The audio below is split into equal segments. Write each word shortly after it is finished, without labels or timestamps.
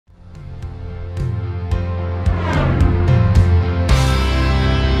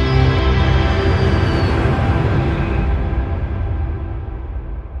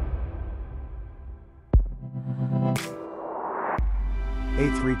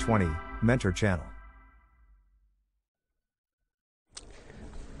2020 Mentor Channel.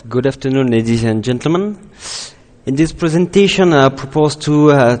 Good afternoon, ladies and gentlemen. In this presentation, I propose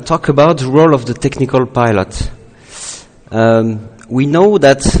to talk about the role of the technical pilot. We know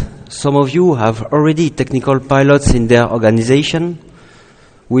that some of you have already technical pilots in their organization.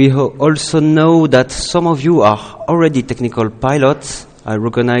 We also know that some of you are already technical pilots. I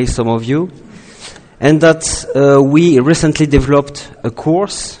recognize some of you. And that we recently developed a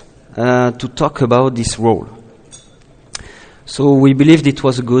course to talk about this role. So we believed it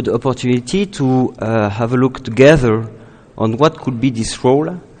was a good opportunity to have a look together on what could be this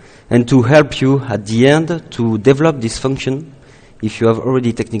role and to help you at the end to develop this function if you have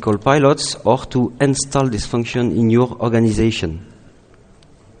already technical pilots or to install this function in your organization.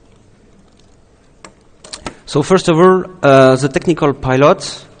 So first of all, the technical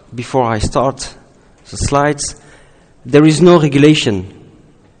pilot, before I start the slides, there is no regulation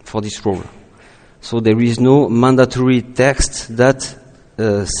for this role. So there is no mandatory text that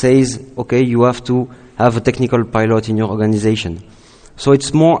says, okay, you have to have a technical pilot in your organization. So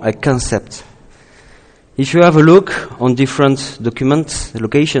it's more a concept. If you have a look on different documents,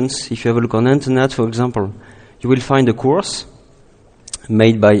 locations, if you have a look on internet, for example, you will find a course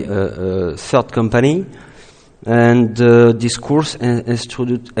made by a third company, and this course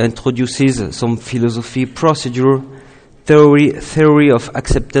introduces some philosophy, procedure, theory of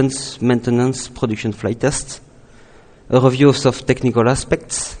acceptance, maintenance, production flight tests, a review of soft technical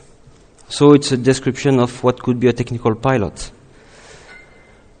aspects. So it's a description of what could be a technical pilot.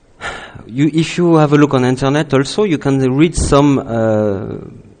 If you have a look on internet also, you can read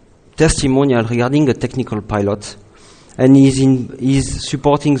some testimonial regarding a technical pilot. And he's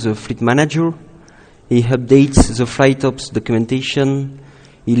supporting the fleet manager. He updates the flight ops documentation.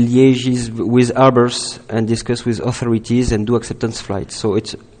 He liaises with Airbus and discuss with authorities and do acceptance flights. So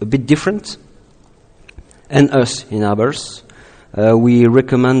it's a bit different. And us in Airbus, we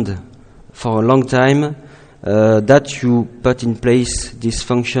recommend for a long time that you put in place this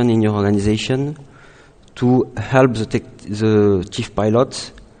function in your organization to help the chief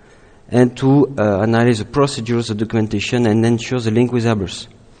pilot and to analyze the procedures, the documentation, and ensure the link with Airbus.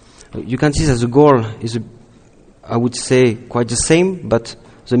 You can see that the goal is, I would say, quite the same, but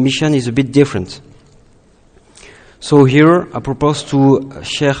the mission is a bit different. So here I propose to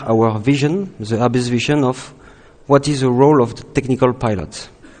share our vision, the Airbus vision of what is the role of the technical pilot.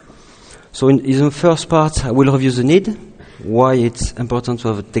 So in the first part I will review the need, why it's important to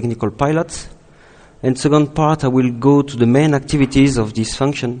have a technical pilot. And second part I will go to the main activities of this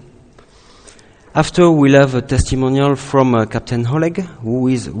function. After we'll have a testimonial from Captain Oleg, who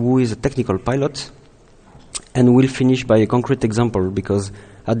is a technical pilot. And we'll finish by a concrete example, because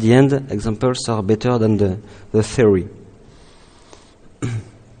at the end, examples are better than the theory.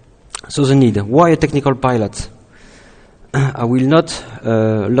 So the need. Why a technical pilot? I will not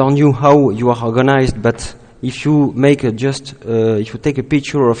learn you how you are organized, but if you make if you take a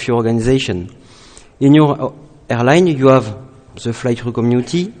picture of your organization, in your airline you have the flight crew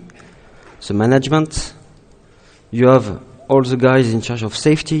community, the management, you have all the guys in charge of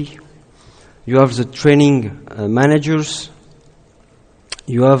safety, you have the training managers,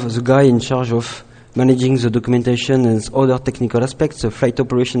 you have the guy in charge of managing the documentation and other technical aspects, the flight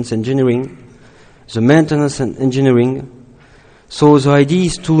operations engineering, the maintenance and engineering. So the idea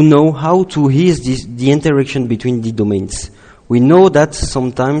is to know how to ease the interaction between the domains. We know that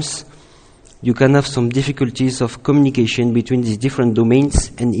sometimes you can have some difficulties of communication between these different domains,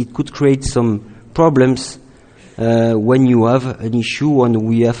 and it could create some problems when you have an issue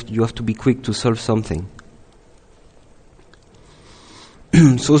and you have to be quick to solve something.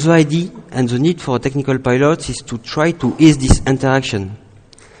 So the idea and the need for a technical pilot is to try to ease this interaction.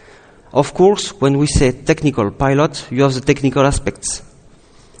 Of course, when we say technical pilot, you have the technical aspects.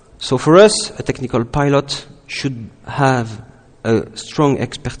 So for us, a technical pilot should have a strong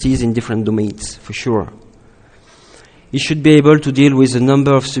expertise in different domains, for sure. He should be able to deal with a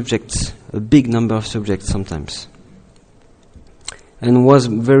number of subjects, a big number of subjects sometimes. And was a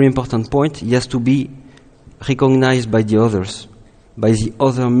very important point, he has to be recognized by the others, by the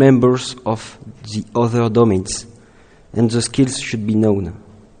other members of the other domains, and the skills should be known.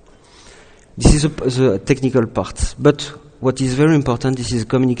 This is the technical part. But what is very important, this is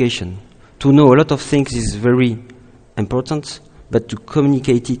communication. To know a lot of things is very important, but to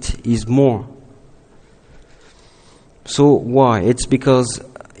communicate it is more. So why? It's because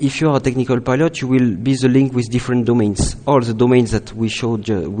if you are a technical pilot, you will be the link with different domains, all the domains that we showed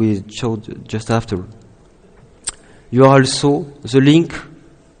just after. You are also the link,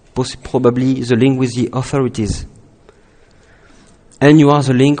 probably the link with the authorities. and you are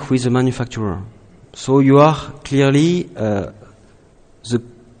the link with the manufacturer. So you are clearly the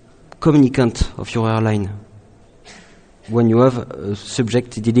communicant of your airline when you have a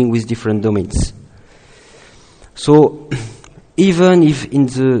subject dealing with different domains. So even if in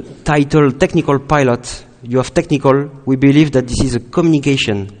the title technical pilot you have technical, we believe that this is a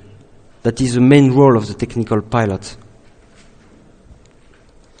communication that is the main role of the technical pilot.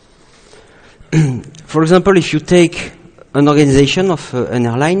 For example, if you take an organization of an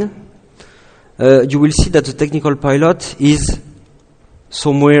airline, you will see that the technical pilot is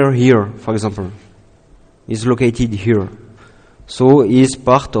somewhere here, for example, is located here. So he is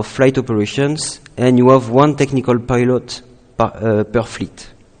part of flight operations, and you have one technical pilot per fleet.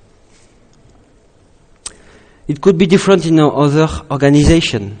 It could be different in other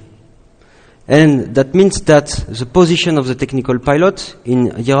organization. And that means that the position of the technical pilot in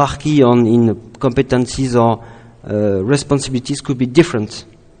hierarchy or in competencies or responsibilities could be different.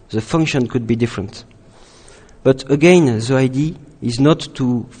 The function could be different. But again, the idea is not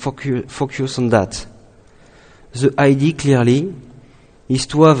to focus on that. The idea clearly is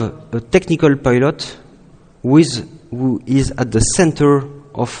to have a technical pilot who is at the center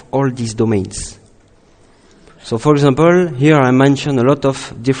of all these domains. So for example, here I mentioned a lot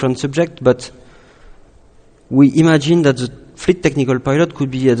of different subjects, but we imagine that the fleet technical pilot could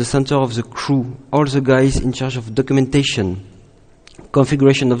be at the center of the crew, all the guys in charge of documentation,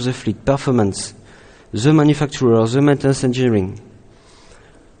 configuration of the fleet, performance, the manufacturer, the maintenance engineering.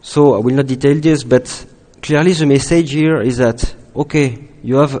 So I will not detail this, but clearly the message here is that, okay,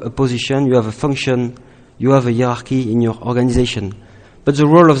 you have a position, you have a function, you have a hierarchy in your organization. But the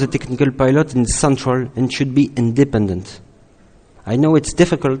role of the technical pilot is central and should be independent. I know it's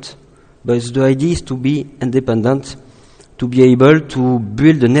difficult, but the idea is to be independent, to be able to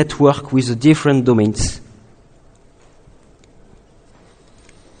build a network with the different domains.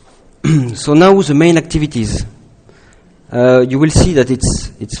 So now the main activities. You will see that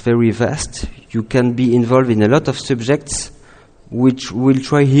it's very vast. You can be involved in a lot of subjects, which we'll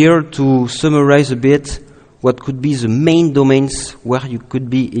try here to summarize a bit what could be the main domains where you could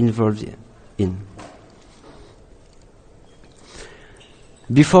be involved in.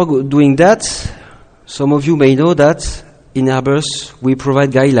 Before doing that, some of you may know that in Airbus we provide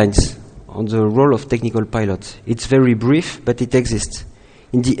guidelines on the role of technical pilot. It's very brief, but it exists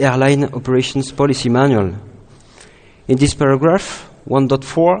in the Airline Operations Policy Manual. In this paragraph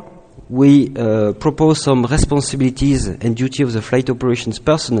 1.4, we propose some responsibilities and duty of the flight operations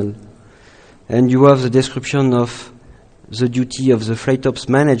personnel. And you have the description of the duty of the flight ops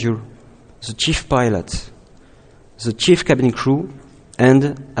manager, the chief pilot, the chief cabin crew,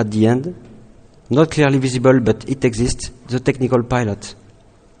 and at the end, not clearly visible but it exists, the technical pilot.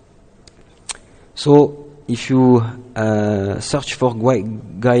 So if you search for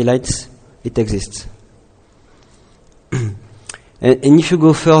guidelines, it exists. And if you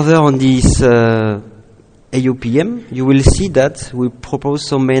go further on this AOPM, you will see that we propose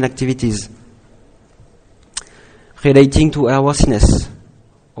some main activities relating to airworthiness,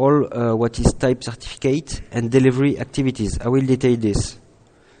 all what is type certificate and delivery activities. I will detail this.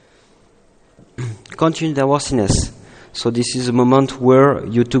 Continued airworthiness. So this is a moment where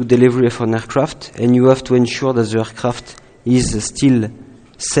you took delivery of an aircraft and you have to ensure that the aircraft is still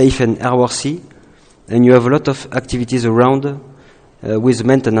safe and airworthy, and you have a lot of activities around with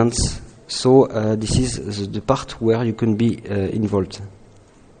maintenance. So this is the part where you can be involved.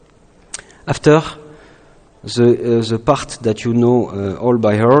 After the part that you know all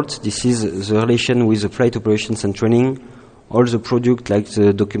by heart, this is the relation with the flight operations and training, all the product like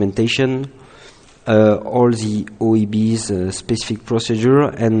the documentation, all the OEBs, specific procedure,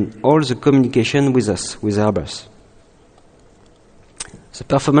 and all the communication with us, with Airbus. The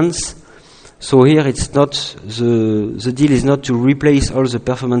performance. So here it's not, the deal is not to replace all the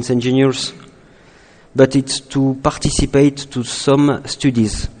performance engineers, but it's to participate to some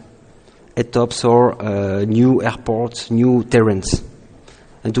studies, ETOPS or new airports, new terrains,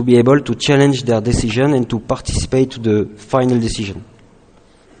 and to be able to challenge their decision and to participate to the final decision.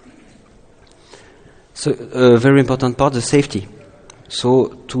 So a very important part, the safety. So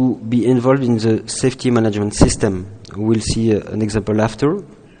to be involved in the safety management system. We'll see an example after.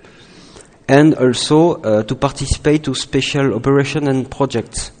 And also to participate to special operation and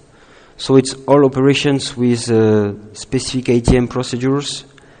projects. So it's all operations with specific ATM procedures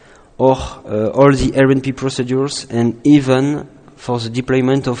or all the R&P procedures, and even for the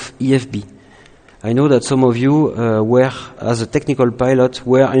deployment of EFB. I know that some of you were, as a technical pilot,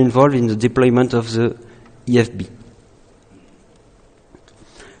 were involved in the deployment of the EFB.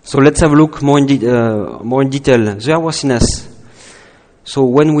 So let's have a look more in detail. The airworthiness. So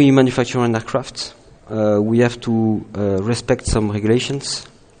when we manufacture an aircraft, we have to respect some regulations.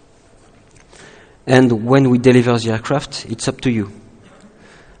 And when we deliver the aircraft, it's up to you.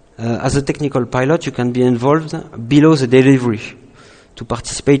 As a technical pilot, you can be involved below the delivery to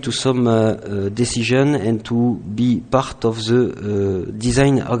participate to some decision and to be part of the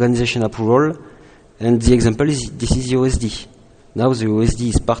design organization approval. And the example is this is the OSD. Now the OSD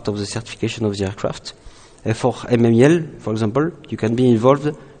is part of the certification of the aircraft. For MMEL, for example, you can be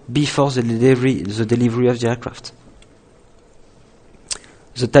involved before the delivery of the aircraft.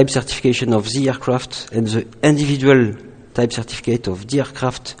 The type certification of the aircraft and the individual type certificate of the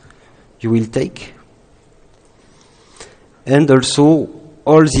aircraft you will take. And also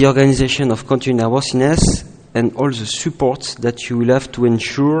all the organization of continuing airworthiness and all the support that you will have to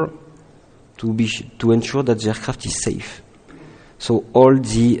ensure that the aircraft is safe. So all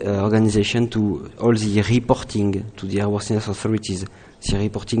the organization all the reporting to the airworthiness authorities, the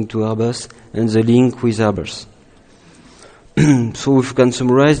reporting to Airbus, and the link with Airbus. So if you can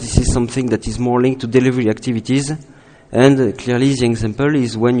summarize, this is something that is more linked to delivery activities, and clearly the example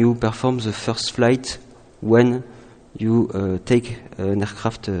is when you perform the first flight, when you take an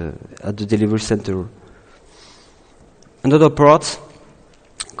aircraft at the delivery center. Another part,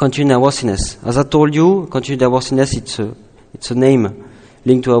 continuing airworthiness. As I told you, continuing airworthiness, it's a name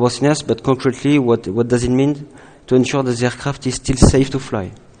linked to airworthiness, but concretely, what does it mean? To ensure that the aircraft is still safe to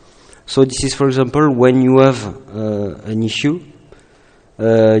fly. So this is, for example, when you have an issue,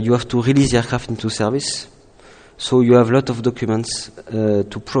 you have to release the aircraft into service. So you have a lot of documents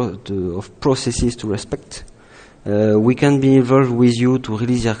of processes to respect. We can be involved with you to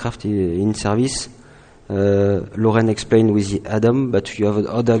release the aircraft in service. Lauren explained with the Adam, but you have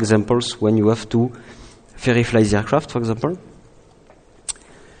other examples when you have to ferry fly the aircraft, for example.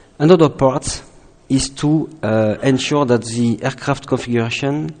 Another part is to ensure that the aircraft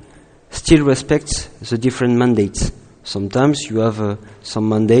configuration still respects the different mandates. Sometimes you have some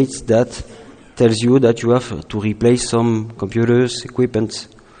mandates that tells you that you have to replace some computers, equipment,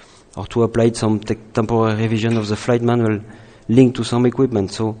 or to apply some temporary revision of the flight manual linked to some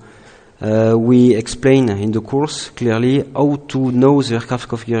equipment. So we explain in the course clearly how to know the aircraft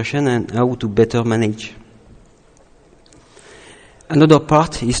configuration and how to better manage. Another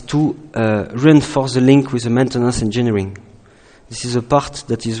part is to reinforce the link with the maintenance engineering. This is a part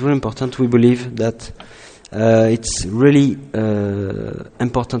that is really important. We believe that it's really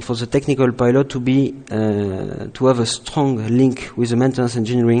important for the technical pilot to have a strong link with the maintenance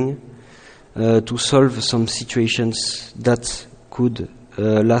engineering to solve some situations that could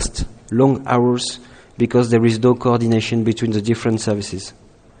last long hours because there is no coordination between the different services.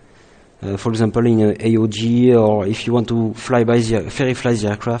 For example, in a AOG, or if you want to ferry fly the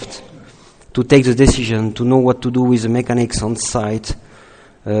aircraft, to take the decision, to know what to do with the mechanics on site,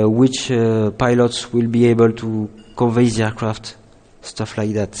 which pilots will be able to convey the aircraft, stuff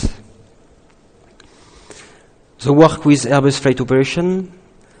like that. The work with Airbus Flight Operation.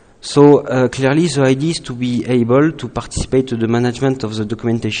 So clearly the idea is to be able to participate to the management of the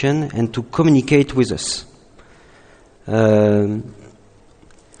documentation and to communicate with us.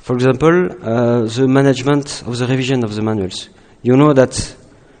 For example, the management of the revision of the manuals. You know that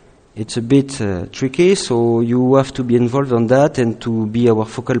it's a bit tricky, so you have to be involved on that and to be our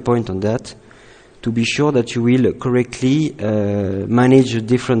focal point on that, to be sure that you will correctly manage the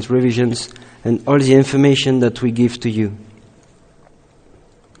different revisions and all the information that we give to you.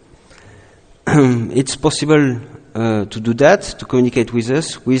 It's possible to do that, to communicate with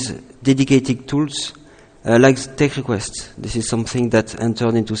us with dedicated tools like Take Request. This is something that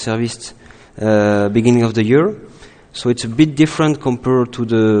entered into service beginning of the year. So it's a bit different compared to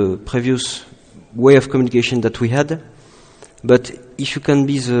the previous way of communication that we had. But if you can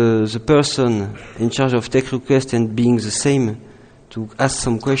be the person in charge of Take Request and being the same to ask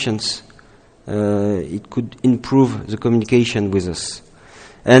some questions, it could improve the communication with us.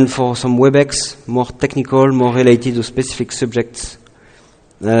 And for some WebEx, more technical, more related to specific subjects,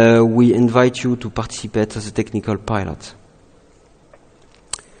 we invite you to participate as a technical pilot.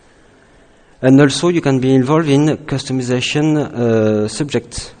 And also you can be involved in customization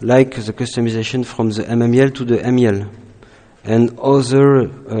subjects, like the customization from the MMEL to the MEL, and other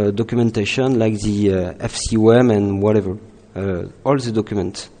documentation like the FCOM and whatever, all the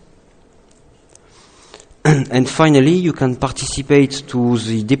documents. And finally, you can participate to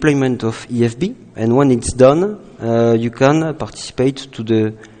the deployment of EFB, and when it's done, you can participate to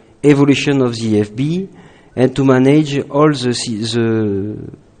the evolution of the EFB and to manage all the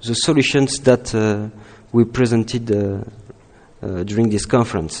solutions that we presented during this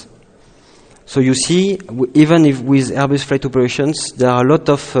conference. So you see, even if with Airbus flight operations, there are a lot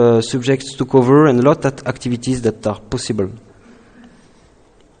of subjects to cover and a lot of activities that are possible.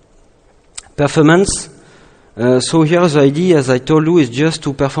 Performance. So here the idea, as I told you, is just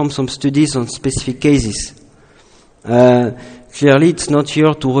to perform some studies on specific cases. Clearly, it's not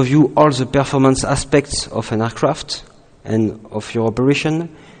here to review all the performance aspects of an aircraft and of your operation,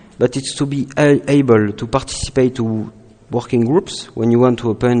 but it's to be able to participate to working groups when you want to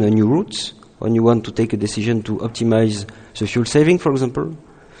open a new route, when you want to take a decision to optimize the fuel saving, for example,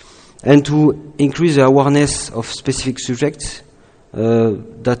 and to increase the awareness of specific subjects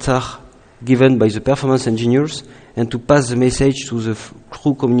that are given by the performance engineers, and to pass the message to the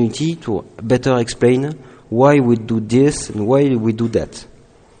crew community to better explain why we do this and why we do that.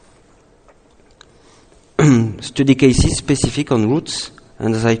 Study cases specific on routes,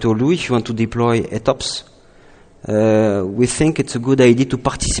 and as I told you, if you want to deploy ETOPS, we think it's a good idea to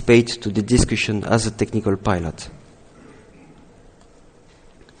participate to the discussion as a technical pilot.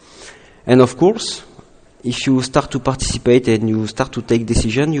 And of course, if you start to participate and you start to take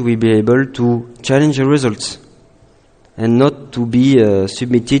decision, you will be able to challenge the results and not to be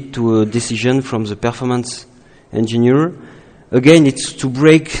submitted to a decision from the performance engineer. Again, it's to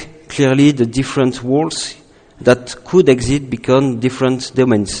break clearly the different walls that could exist between different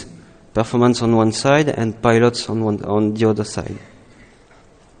domains. Performance on one side and pilots on the other side.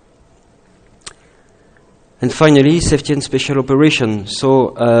 And finally, safety and special operation.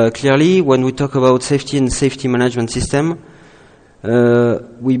 So clearly, when we talk about safety and safety management system,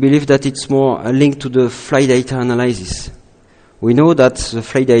 we believe that it's more linked to the flight data analysis. We know that the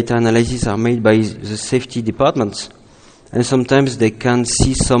flight data analysis are made by the safety departments, and sometimes they can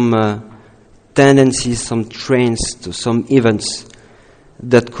see some tendencies, some trends, to some events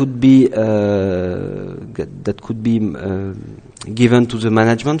that could be given to the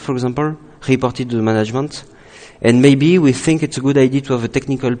management, for example, reported to the management. And maybe we think it's a good idea to have a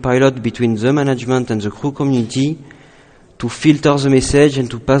technical pilot between the management and the crew community to filter the message and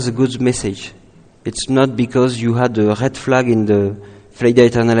to pass a good message. It's not because you had a red flag in the flight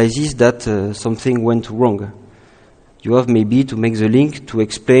data analysis that something went wrong. You have maybe to make the link to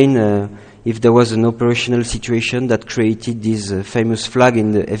explain if there was an operational situation that created this famous flag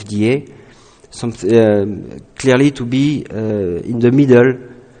in the FDA, clearly to be in the middle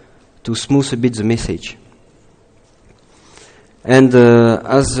to smooth a bit the message. And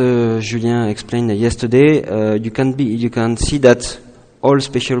as Julien explained yesterday, you can see that all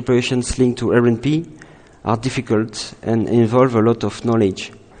special operations linked to R&P are difficult and involve a lot of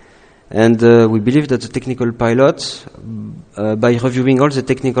knowledge. And we believe that the technical pilot, by reviewing all the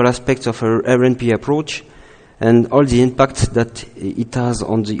technical aspects of our R&P approach and all the impact that it has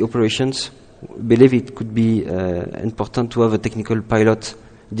on the operations, believe it could be important to have a technical pilot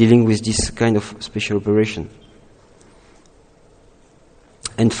dealing with this kind of special operation.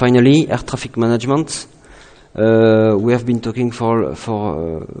 And finally, air traffic management. We have been talking for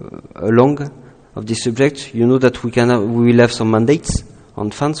a long of this subject. You know that we will have some mandates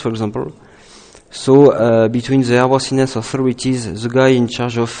on funds, for example. So between the airworthiness authorities, the guy in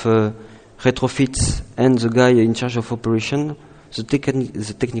charge of retrofits and the guy in charge of operation, the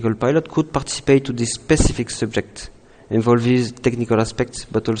technical pilot could participate to this specific subject, involving technical aspects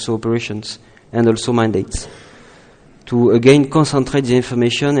but also operations and also mandates, to again concentrate the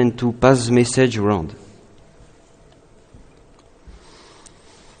information and to pass the message around.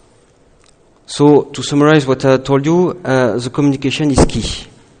 So, to summarize what I told you, the communication is key.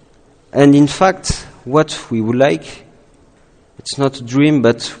 And in fact, what we would like, it's not a dream,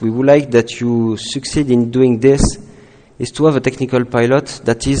 but we would like that you succeed in doing this, is to have a technical pilot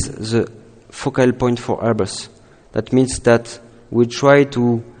that is the focal point for Airbus. That means that we try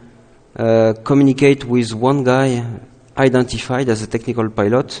to communicate with one guy identified as a technical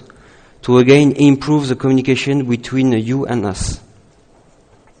pilot to again improve the communication between you and us.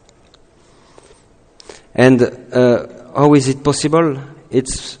 And how is it possible?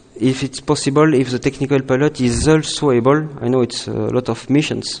 If it's possible, if the technical pilot is also able, I know it's a lot of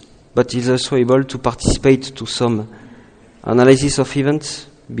missions, but is also able to participate to some analysis of events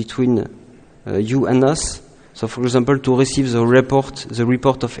between you and us. So, for example, to receive the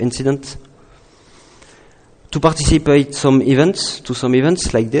report of incident, to participate to some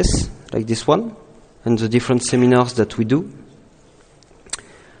events like this one, and the different seminars that we do.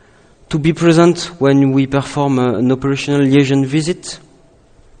 To be present when we perform an operational liaison visit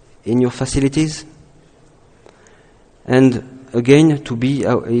in your facilities. And again, to be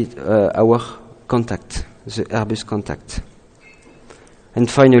our contact, the Airbus contact. And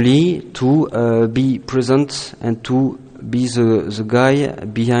finally, to be present and to be the guy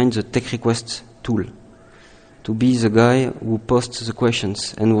behind the tech request tool, to be the guy who posts the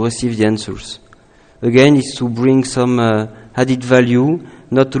questions and who receives the answers. Again, it's to bring some added value,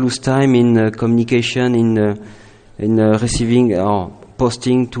 not to lose time in communication, in receiving or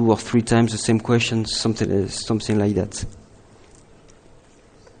posting 2 or 3 times the same questions, something like that.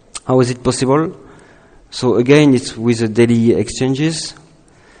 How is it possible? So again, it's with the daily exchanges,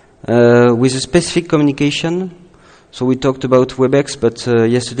 with a specific communication. So we talked about WebEx, but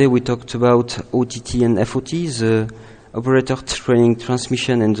yesterday we talked about OTT and FOT, the operator training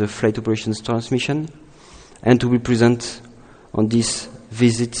transmission and the flight operations transmission, and to be present on these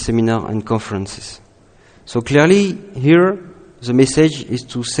visits, seminar and conferences. So clearly here the message is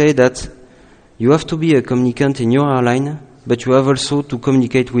to say that you have to be a communicant in your airline, but you have also to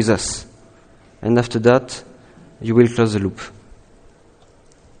communicate with us. And after that, you will close the loop.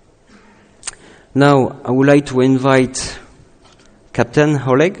 Now, I would like to invite Captain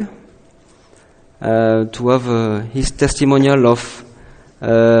Oleg to have his testimonial of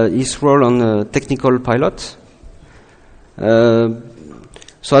his role on technical pilot.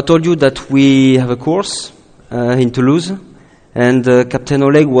 So I told you that we have a course in Toulouse, and Captain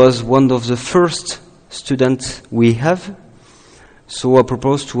Oleg was one of the first students we have. So I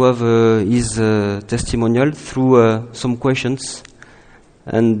propose to have his testimonial through some questions,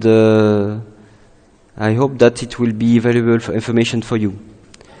 and I hope that it will be valuable information for you.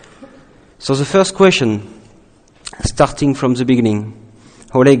 So the first question, starting from the beginning.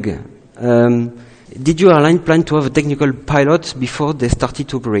 Oleg, did your airline plan to have a technical pilot before they started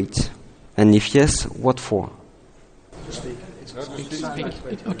to operate? And if yes, what for?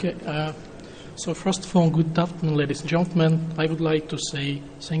 Okay. So first of all, good afternoon, ladies and gentlemen. I would like to say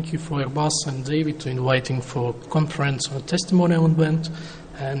thank you for Airbus and David to inviting for conference on testimonial event.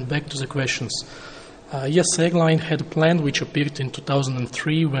 And back to the questions. Yes, airline had a plan which appeared in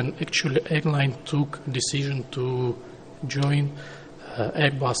 2003 when actually airline took a decision to join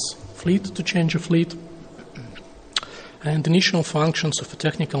Airbus fleet, to change a fleet. And initial functions of a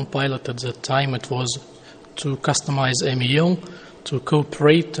technical pilot at that time, it was to customize MEL, to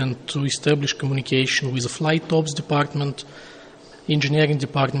cooperate and to establish communication with the flight ops department, engineering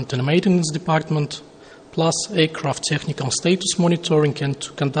department and maintenance department, plus aircraft technical status monitoring, and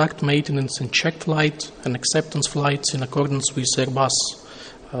to conduct maintenance and check flight and acceptance flights in accordance with Airbus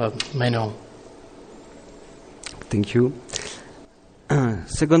manual. Thank you.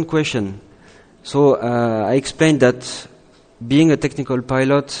 Second question. So I explained that being a technical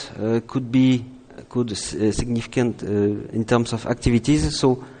pilot could be significant in terms of activities.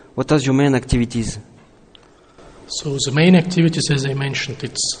 So what are your main activities? So the main activities, as I mentioned,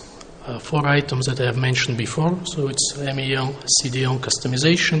 it's 4 items that I have mentioned before. So it's MEL, CDL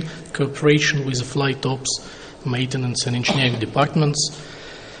customization, cooperation with the flight ops, maintenance and engineering departments,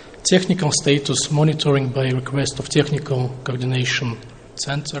 technical status monitoring by request of technical coordination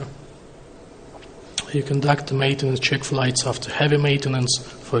center. You conduct maintenance check flights after heavy maintenance,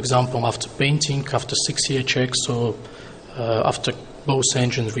 for example, after painting, after 6-year checks, or after both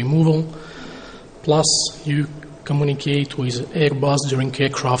engines removal. Plus, you communicate with Airbus during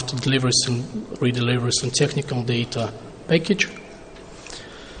aircraft deliveries and redelivers and technical data package.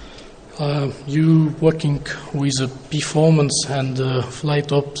 You working with a performance and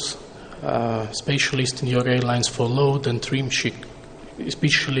flight ops specialist in your airlines for load and trim sheet,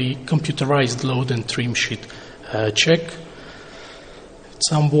 especially computerized load and trim sheet check.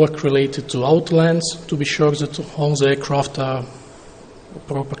 Some work related to outlands to be sure that all the aircraft are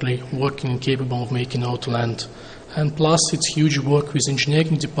properly working and capable of making outland. And plus, it's huge work with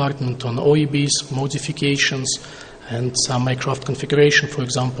engineering department on OEBs, modifications, and some aircraft configuration. For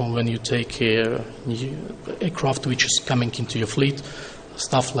example, when you take a aircraft which is coming into your fleet,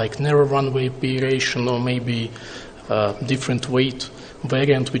 stuff like narrow runway aspiration or maybe different weight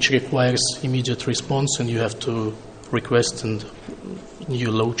variant which requires immediate response, and you have to request and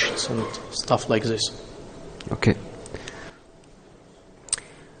new load sheets and stuff like this. Okay.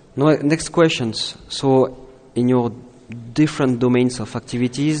 Now, next questions. So, in your different domains of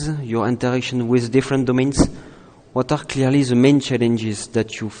activities, your interaction with different domains, what are clearly the main challenges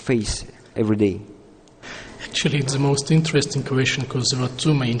that you face every day? Actually, it's the most interesting question because there are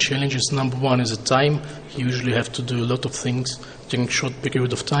 2 main challenges. Number 1 is the time. You usually have to do a lot of things during a short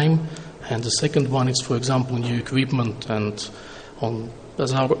period of time. And the second one is, for example, new equipment. And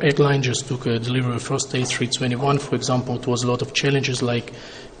as our airline just took a delivery of first A321, for example, it was a lot of challenges like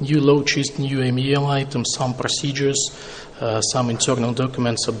new load sheets, new MEL items, some procedures, some internal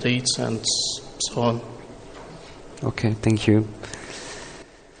documents, updates, and so on. Okay, thank you.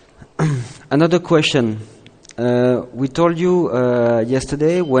 Another question. we told you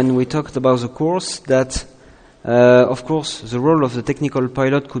yesterday when we talked about the course that, of course, the role of the technical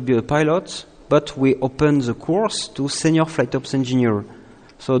pilot could be a pilot, but we opened the course to senior flight ops engineer.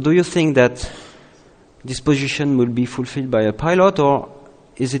 So do you think that this position will be fulfilled by a pilot, or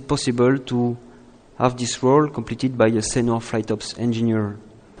is it possible to have this role completed by a senior flight ops engineer?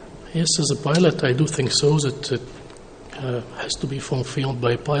 Yes, as a pilot, I do think so, that it has to be fulfilled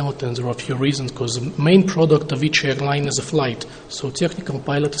by a pilot, and there are a few reasons, because the main product of each airline is a flight. So technical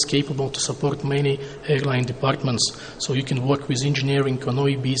pilot is capable to support many airline departments. So you can work with engineering on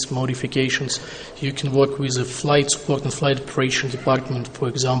OEBs modifications. You can work with a flight support and flight operation department, for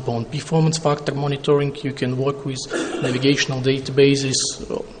example, on performance factor monitoring. You can work with navigational databases,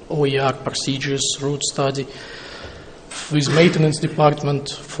 OER procedures, route study. With maintenance department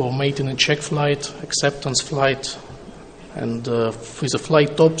for maintenance check flight, acceptance flight, and with the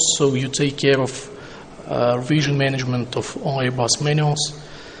flight ops, so you take care of revision management of all Airbus manuals.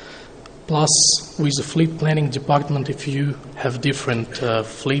 Plus, with the fleet planning department, if you have different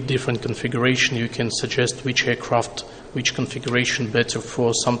fleet, different configuration, you can suggest which aircraft, which configuration better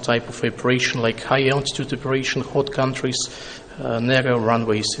for some type of operation, like high altitude operation, hot countries, narrow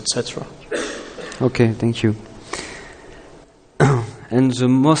runways, etc. Okay, thank you. And the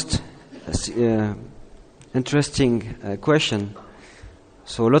most interesting question.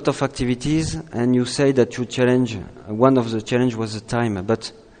 So a lot of activities, and you say that you challenge. One of the challenge was the time.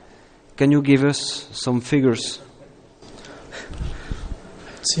 But can you give us some figures?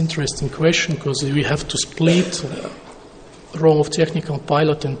 It's an interesting question because we have to split role of technical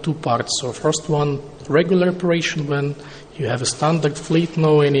pilot in two parts. So first one, regular operation, when you have a standard fleet,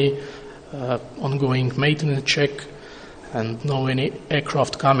 no any ongoing maintenance check, and no any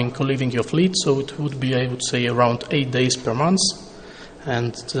aircraft coming or leaving your fleet, so it would be, I would say, around 8 days per month.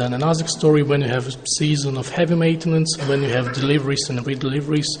 And then another story when you have a season of heavy maintenance, when you have deliveries and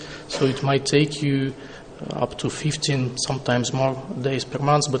redeliveries, so it might take you up to 15, sometimes more days per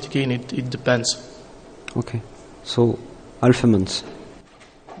month, but again, it depends. Okay, so half a month.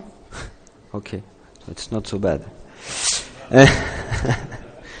 Okay, so it's not so bad.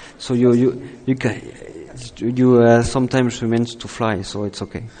 So you can. You sometimes remain to fly, so it's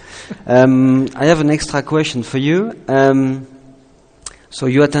okay. I have an extra question for you. So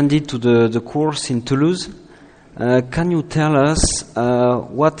you attended to the course in Toulouse. Can you tell us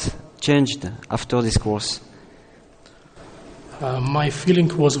what changed after this course? My feeling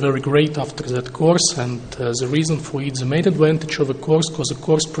was very great after that course, and the reason for it, the main advantage of the course, because the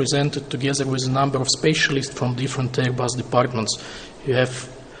course presented together with a number of specialists from different Airbus departments. You have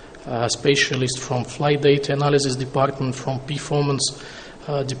specialist from flight data analysis department, from performance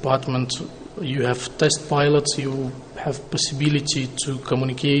department. You have test pilots. You have possibility to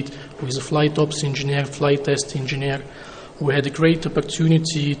communicate with a flight ops engineer, flight test engineer. We had a great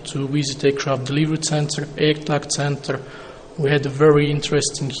opportunity to visit aircraft delivery center, AirTact center. We had a very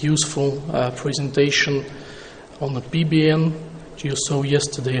interesting, useful presentation on the PBN. You saw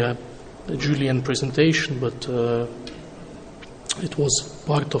yesterday a Julian presentation, but it was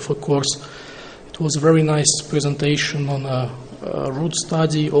part of a course. It was a very nice presentation on a route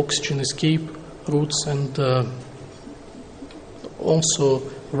study, oxygen escape routes, and also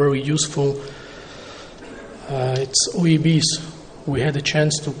very useful. It's OEBs. We had a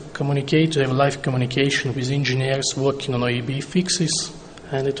chance to communicate, to have live communication with engineers working on OEB fixes,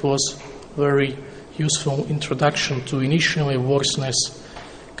 and it was very useful introduction to initial airworthiness,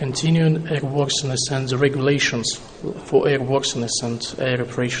 continuing airworthiness, and the regulations for airworthiness and air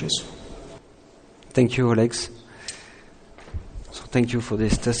operations. Thank you, Alex. So thank you for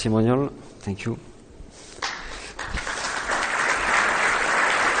this testimonial. Thank you.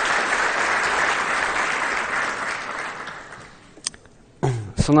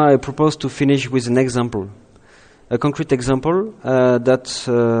 So now I propose to finish with an example, a concrete example that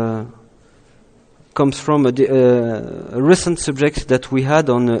comes from a recent subject that we had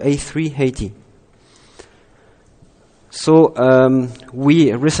on A380. So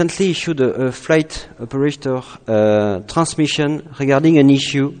we recently issued a flight operator transmission regarding an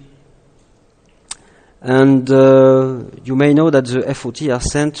issue, and you may know that the FOT are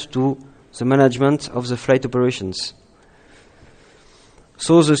sent to the management of the flight operations.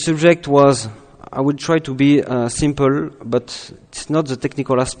 So the subject was, I will try to be simple, but it's not the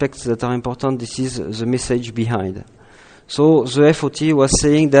technical aspects that are important, this is the message behind. So the FOT was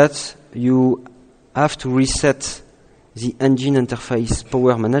saying that you have to reset the engine interface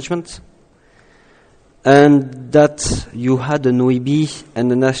power management, and that you had an OEB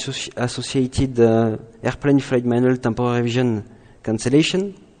and an associated airplane flight manual temporary revision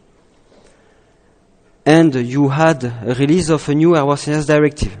cancellation. and you had a release of a new airworthiness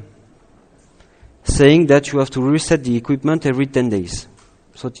directive saying that you have to reset the equipment every 10 days.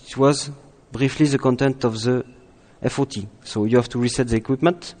 So it was briefly the content of the FOT. So you have to reset the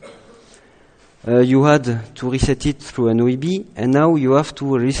equipment. You had to reset it through an OEB, and now you have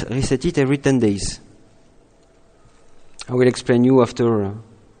to reset it every 10 days. I will explain you after.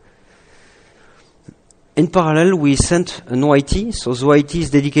 In parallel, we sent an OIT. So the OIT is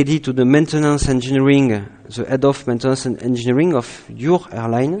dedicated to the maintenance engineering, the head of maintenance and engineering of your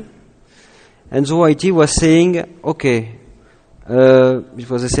airline. And the OIT was saying, okay, it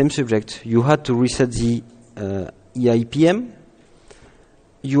was the same subject. You had to reset the EIPM.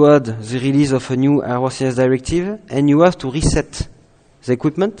 You had the release of a new airworthiness directive, and you have to reset the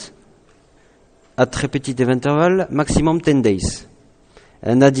equipment at repetitive interval, maximum 10 days.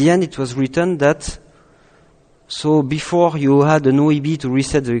 And at the end, it was written that so before you had an OEB to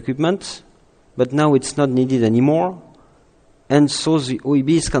reset the equipment, but now it's not needed anymore, and so the OEB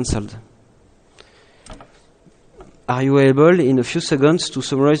is cancelled. Are you able, in a few seconds, to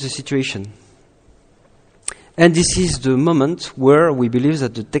summarize the situation? And this is the moment where we believe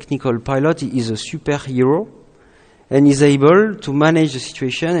that the technical pilot is a superhero and is able to manage the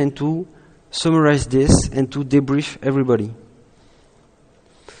situation and to summarize this and to debrief everybody.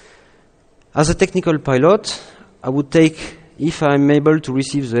 As a technical pilot, I would take, if I'm able to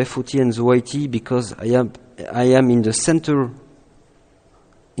receive the FOT and the OIT because I am in the center,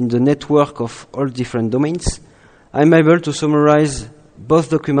 in the network of all different domains, I'm able to summarize both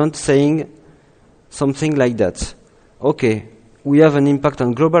documents saying something like that. Okay, we have an impact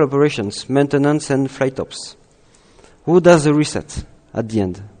on global operations, maintenance and flight ops. Who does the reset at the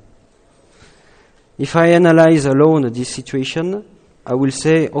end? If I analyze alone this situation, I will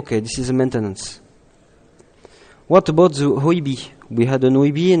say, okay, this is a maintenance. What about the OEB? We had an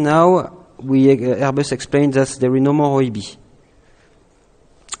OEB, and now Airbus explained that there is no more OEB.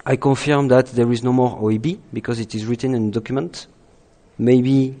 I confirm that there is no more OEB because it is written in the document.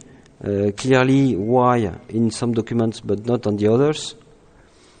 Maybe clearly why in some documents but not on the others.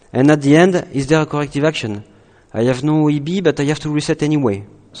 And at the end, is there a corrective action? I have no OEB, but I have to reset anyway.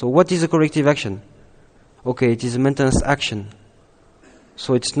 So what is a corrective action? Okay, it is a maintenance action.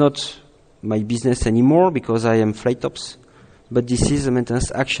 So it's not my business anymore because I am flight ops, but this is a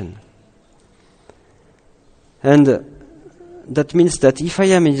maintenance action. And that means that if I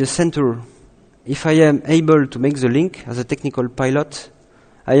am in the center, if I am able to make the link as a technical pilot,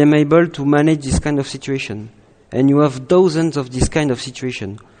 I am able to manage this kind of situation. And you have dozens of this kind of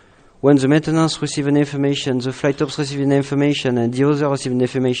situation. When the maintenance receives an information, the flight ops receive an information, and the other receive an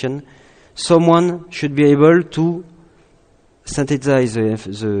information, someone should be able to synthesize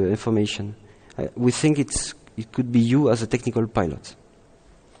the information. We think it could be you as a technical pilot.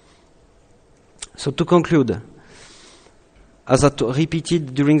 So to conclude, as I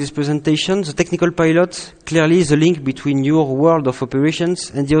repeated during this presentation, the technical pilot clearly is a link between your world of operations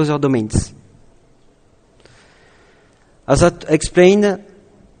and the other domains. As I explained,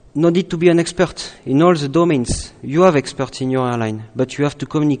 no need to be an expert in all the domains. You have experts in your airline, but you have to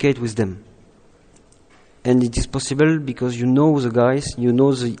communicate with them. And it is possible because you know the guys, you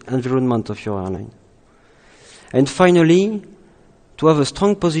know the environment of your airline. And finally, to have a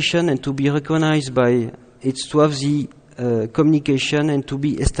strong position and to be recognized by, it's to have the communication and to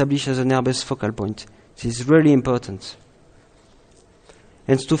be established as an Airbus focal point. This is really important.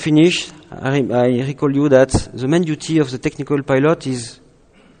 And to finish, I recall you that the main duty of the technical pilot is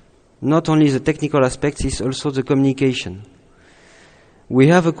not only the technical aspects, it's also the communication. We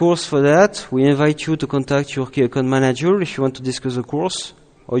have a course for that. We invite you to contact your key account manager if you want to discuss the course,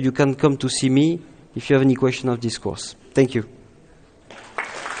 or you can come to see me if you have any question of this course. Thank you.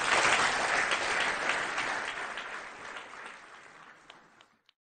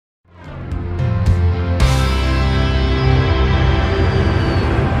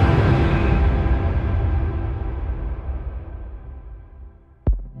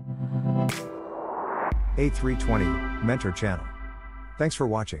 A320 Mentor Channel. Thanks for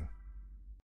watching.